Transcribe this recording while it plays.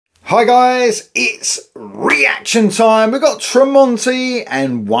Hi guys, it's reaction time. We've got Tremonti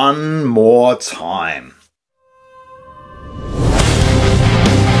and One More Time.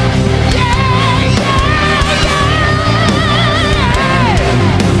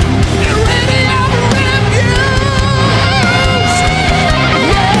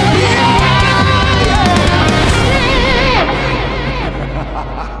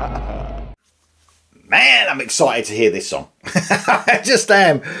 Man, I'm excited to hear this song. I just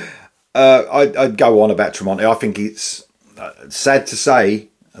am. I'd go on about Tremonti. I think it's sad to say.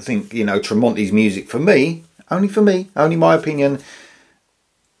 I think, you know, Tremonti's music only my opinion,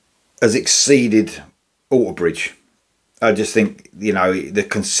 has exceeded Bridge. I just think, you know, the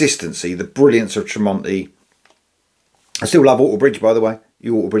consistency, the brilliance of Tremonti. I still love Bridge, by the way,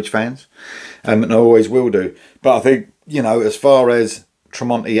 you Bridge fans, and I always will do. But I think, you know, as far as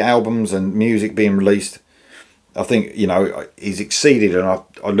Tremonti albums and music being released, I think, you know, he's exceeded, and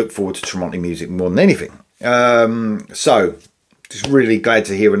I look forward to Tremonti music more than anything. So, just really glad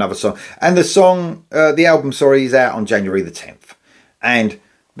to hear another song. And the album, is out on January the 10th. And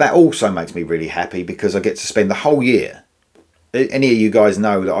that also makes me really happy because I get to spend the whole year. Any of you guys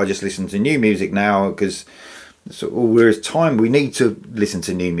know that I just listen to new music now because there's time we need to listen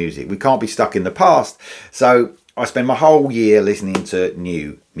to new music. We can't be stuck in the past. So I spend my whole year listening to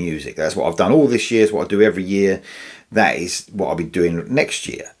new music. That's what I've done all this year. It's what I do every year. That is what I'll be doing next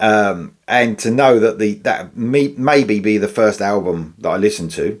year. And to know that that maybe be the first album that I listen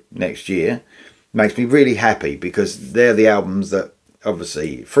to next year makes me really happy, because they're the albums that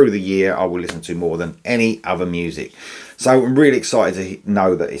obviously through the year I will listen to more than any other music. So I'm really excited to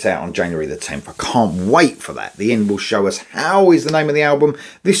know that it's out on January the 10th. I can't wait for that. The end will show us how is the name of the album.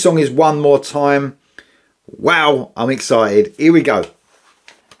 This song is One More Time. Wow, I'm excited. Here we go.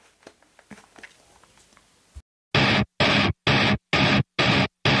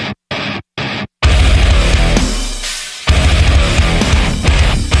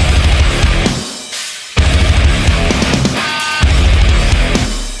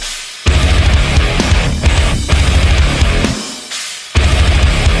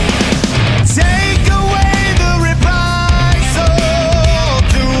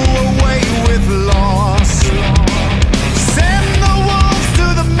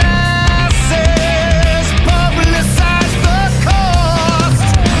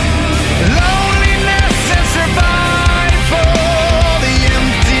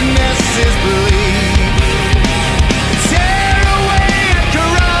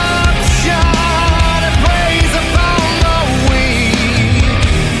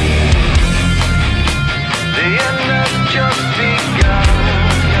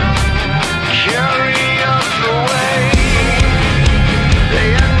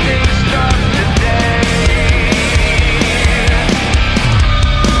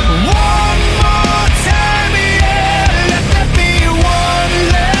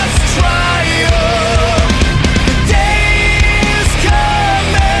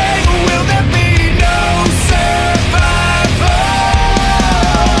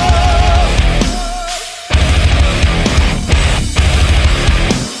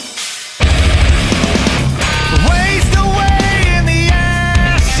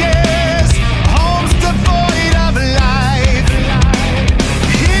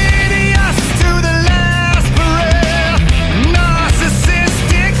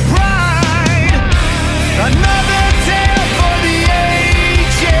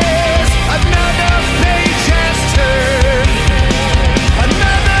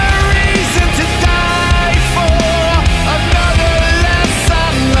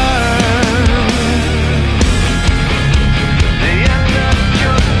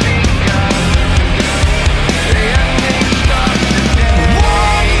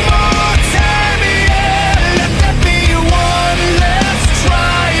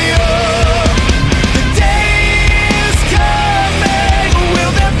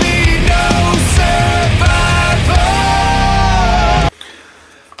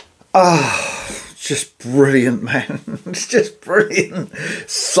 Just brilliant, man. It's just brilliant.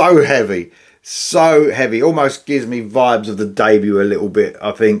 So heavy. So heavy. Almost gives me vibes of the debut a little bit,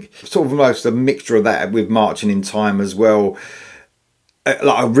 I think. Sort of almost a mixture of that with Marching in Time as well.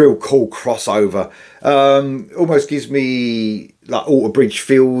 Like a real cool crossover. Almost gives me like Bridge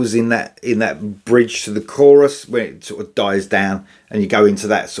feels in that bridge to the chorus when it sort of dies down and you go into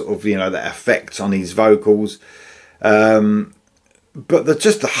that sort of, you know, that effect on his vocals. But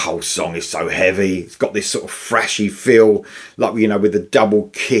just the whole song is so heavy. It's got this sort of thrashy feel, like, you know, with the double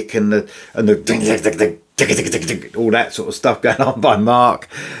kick and the ding, ding, ding, ding, ding, ding, ding, all that sort of stuff going on by Mark.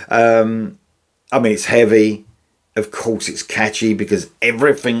 I mean, it's heavy. Of course, it's catchy because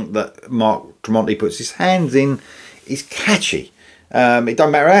everything that Mark Tremonti puts his hands in is catchy. It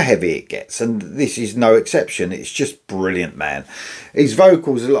don't matter how heavy it gets, and this is no exception. It's just brilliant, man. His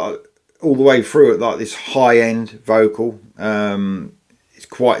vocals are like all the way through it, like this high-end vocal.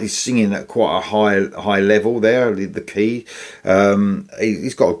 He's singing at quite a high level there, the key.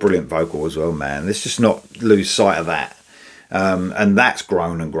 He's got a brilliant vocal as well, man. Let's just not lose sight of that. And that's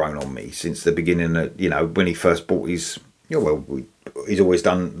grown and grown on me since the beginning of, you know, when he first bought his, he's always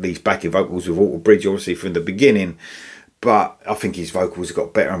done these backing vocals with Alter Bridge, obviously, from the beginning. But I think his vocals have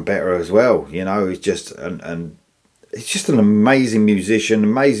got better and better as well. You know, he's just, and he's just an amazing musician,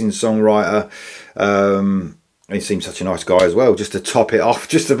 amazing songwriter. He seems such a nice guy as well, just to top it off,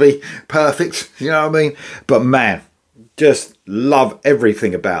 just to be perfect, you know what I mean? But man, just love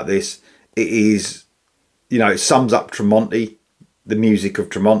everything about this. It is, you know, it sums up Tremonti, the music of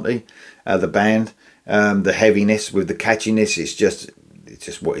Tremonti, the band, the heaviness with the catchiness. It's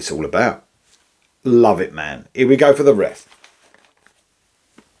just what it's all about. Love it, man. Here we go for the rest.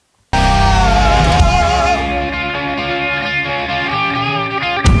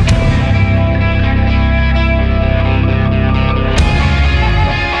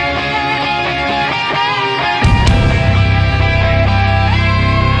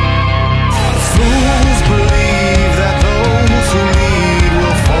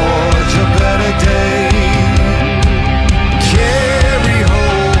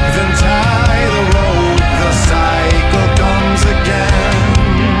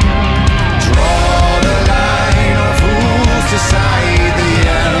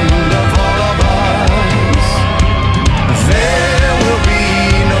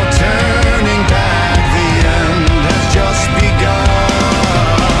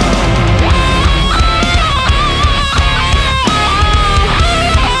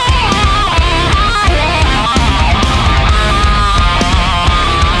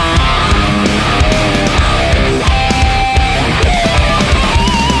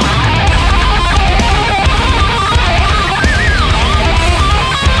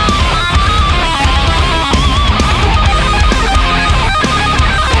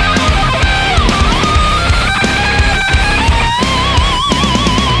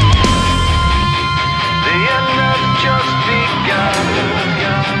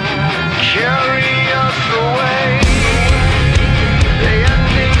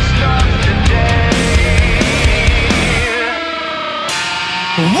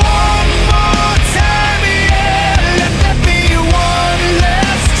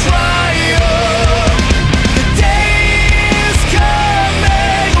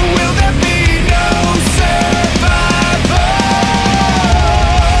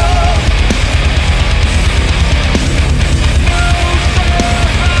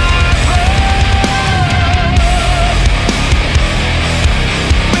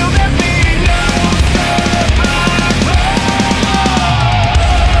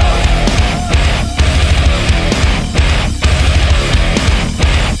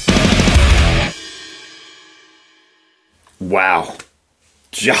 Wow,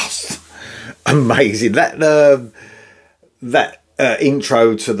 just amazing. That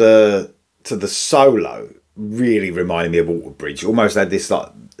intro to the solo really reminded me of Alter Bridge. Almost had this like,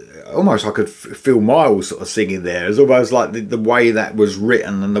 almost I could feel Miles sort of singing there. It's almost like the way that was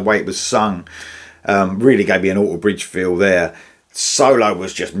written and the way it was sung really gave me an Alter Bridge feel there. Solo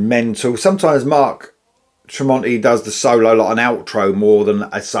was just mental. Sometimes Mark Tremonti does the solo like an outro more than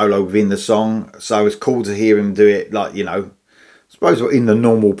a solo within the song, so it's cool to hear him do it, like, you know, I suppose in the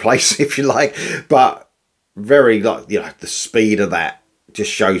normal place, if you like, but very, like, you know, the speed of that just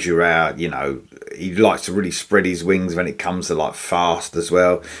shows you how, you know, he likes to really spread his wings when it comes to like fast as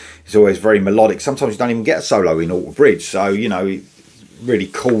well. He's always very melodic. Sometimes you don't even get a solo in Alter Bridge, so, you know, it's really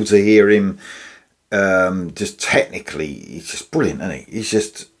cool to hear him. Just technically, he's just brilliant, isn't he? He's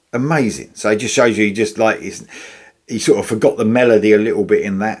just amazing. So it just shows you, he just like, he sort of forgot the melody a little bit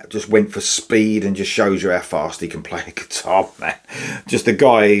in that, just went for speed, and just shows you how fast he can play a guitar, man. Just a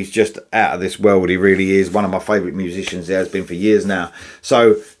guy, he's just out of this world. He really is one of my favourite musicians. He has been for years now.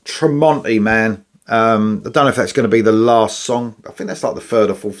 So Tremonti, man, I don't know if that's going to be the last song. I think that's like the third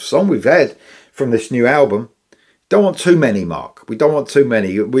or fourth song we've had from this new album. Don't want too many, Mark. We don't want too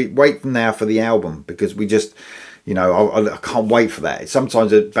many. We wait now for the album, because we just, you know, I can't wait for that.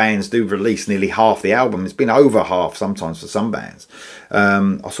 Sometimes the bands do release nearly half the album. It's been over half sometimes for some bands.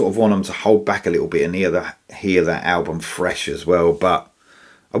 I sort of want them to hold back a little bit and hear that album fresh as well. But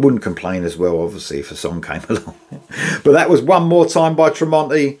I wouldn't complain as well, obviously, if a song came along. But that was One More Time by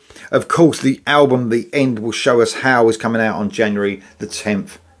Tremonti. Of course, the album The End Will Show Us How is coming out on January the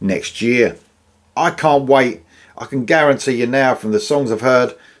 10th next year. I can't wait. I can guarantee you now from the songs I've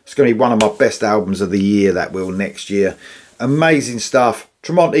heard, it's going to be one of my best albums of the year, that will, next year. Amazing stuff.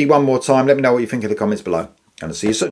 Tremonti, one more time. Let me know what you think in the comments below. And I'll see you soon.